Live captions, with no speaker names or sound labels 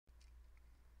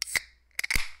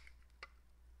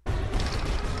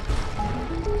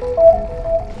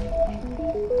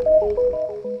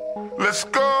Let's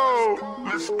go.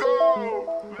 Let's go.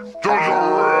 Jojo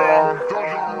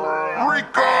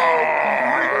Rico.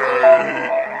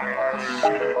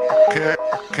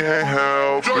 I can't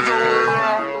help it.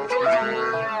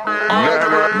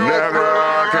 Never,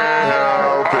 I can't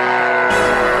help it.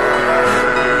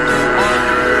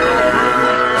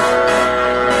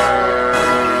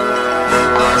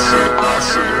 I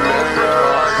said, never,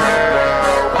 I can't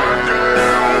help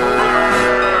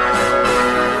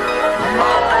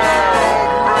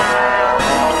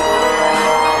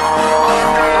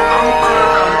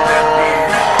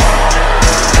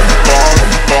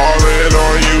Ballin'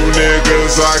 on you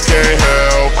niggas, I can't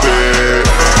help it.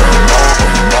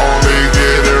 I'm only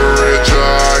getting richer,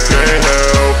 I can't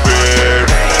help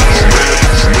it.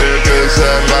 Niggas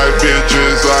act like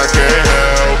bitches, I can't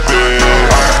help it.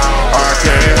 I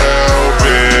can't help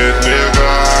it, nigga,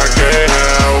 I can't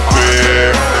help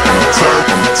it.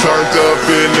 Turned up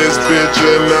in this bitch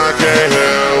and I can't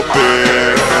help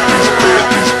it.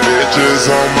 These bitches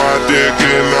on my dick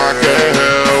and I can't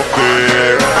help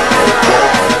it.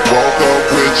 Woke up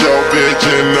with your bitch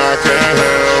and I can't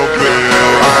help it.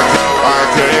 I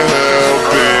can't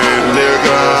help it,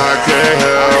 nigga, I can't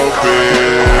help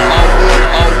it.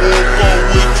 I woke up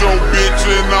with your bitch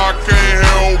and I can't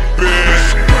help it.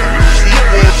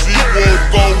 She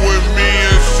woke up with me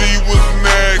and she was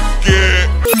naked.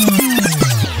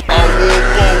 I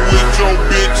woke up with your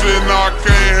bitch and I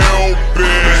can't help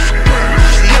it.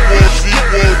 She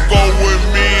woke up with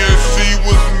me and she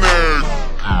was naked.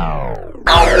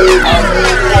 I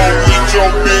woke up with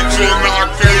your bitch and I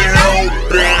can't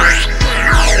help it.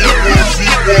 She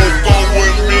woke up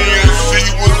with me and she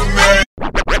was naked.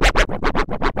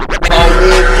 I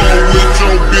woke up with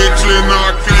your bitch and I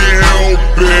can't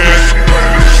help it.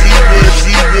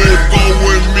 She woke up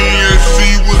with me and she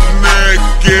was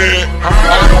naked. I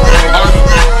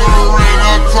think her in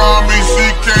her Tommy, she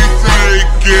can't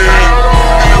take it.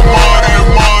 And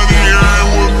money ain't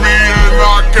with me and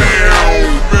I can't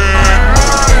help it.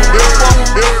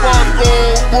 If I go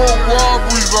broke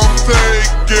robberies, I'm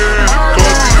taking.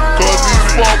 Cause these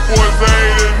fuckboys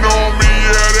hating on me,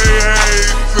 yeah, they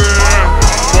hating.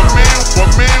 But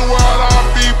meanwhile, I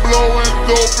be blowing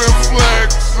dope and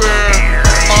flexing.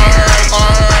 I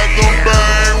had them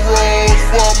bang rolls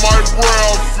for my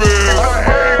breakfast.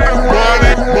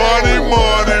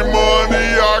 Money,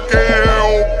 I can't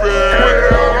help it.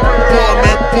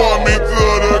 Pour me to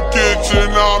the kitchen,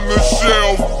 I'm the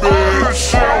shelf, bitch.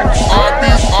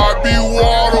 I be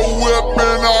water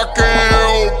whipping, I can't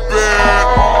help it.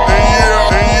 And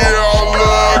yeah, I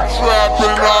love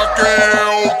trapping, I can't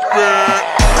help it.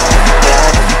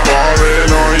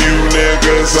 Ballin' on you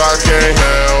niggas, I can't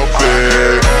help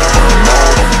it.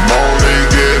 I'm only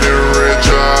getting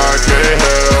richer, I can't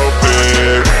help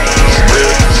it.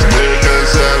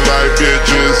 Niggas act like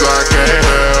bitches, I can't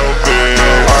help it.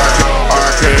 I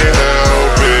can't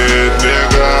help it,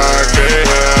 nigga, I can't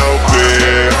help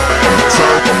it.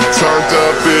 Turned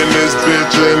up in this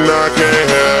bitch and I can't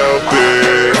help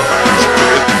it.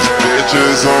 These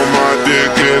bitches on my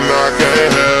dick and I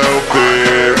can't help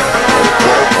it.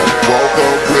 Woke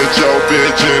up with your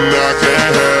bitch and I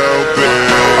can't help it.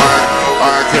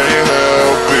 I can't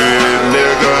help it,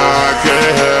 nigga, I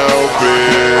can't help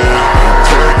it.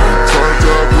 Turned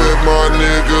up with my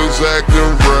niggas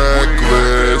acting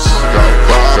reckless.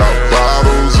 Got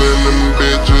bottles and them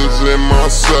bitches in my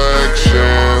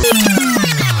section.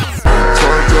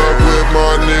 Turned up with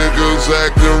my niggas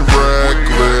acting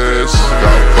reckless.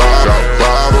 Got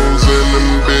bottles and them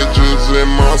bitches in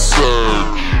my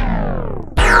search.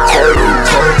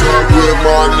 Turned up with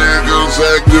my niggas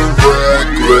acting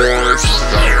reckless.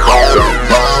 Got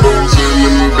bottles and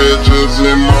them bitches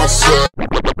in my search.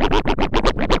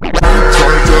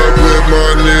 Turned up with my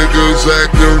niggas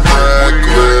acting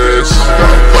reckless.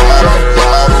 Got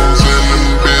bottles and them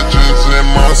bitches in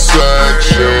my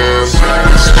section.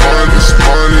 It's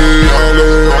money all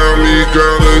around me,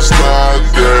 girl, it's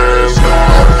nothing.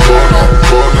 I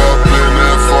pull up in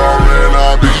that foreign, I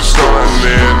be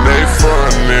stunning. They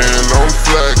frontin', I'm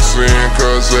flexing,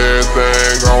 cause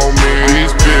everything on me.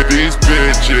 These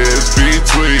bitches be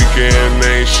tweaking,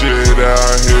 ain't shit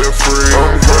out here free.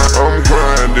 I'm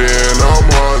grinding, I'm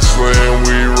hustling,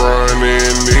 we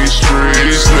running these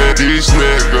streets. These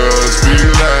niggas be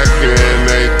lacking,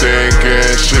 they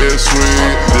thinking shit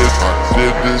sweet.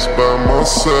 Did this by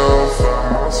myself,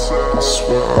 I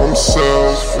swear I'm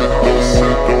selfish.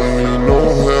 Don't need no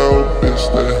help, bitch,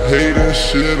 that hating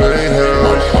shit ain't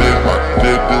help.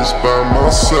 Did this by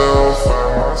myself, I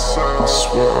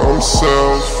swear I'm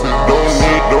selfish.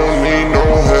 Don't need no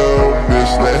help,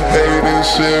 bitch, that hating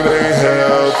shit ain't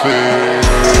healthy.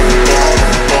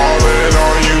 Ballin'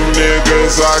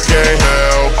 niggas, I can't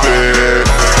help it.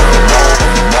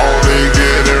 I'm only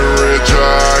getting richer,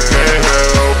 I can't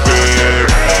help it.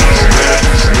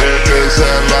 Niggas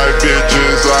act like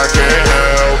bitches, I can't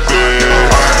help it.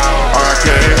 I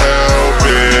can't help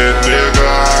it, nigga,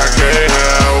 I can't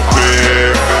help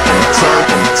it.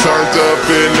 Turned up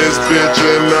in this bitch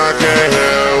and I can't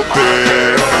help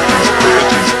it.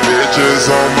 Bitches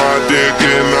on my dick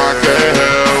and I can't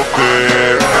help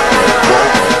it.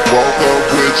 Woke up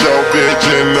with your bitch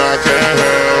and I can't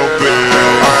help it.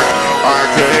 I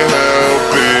can't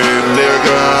help it,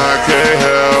 nigga, I can't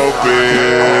help it.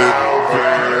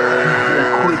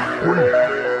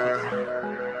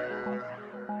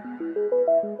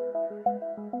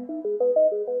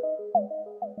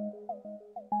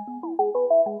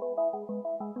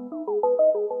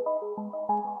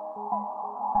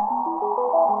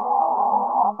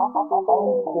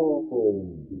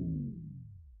 Oncore.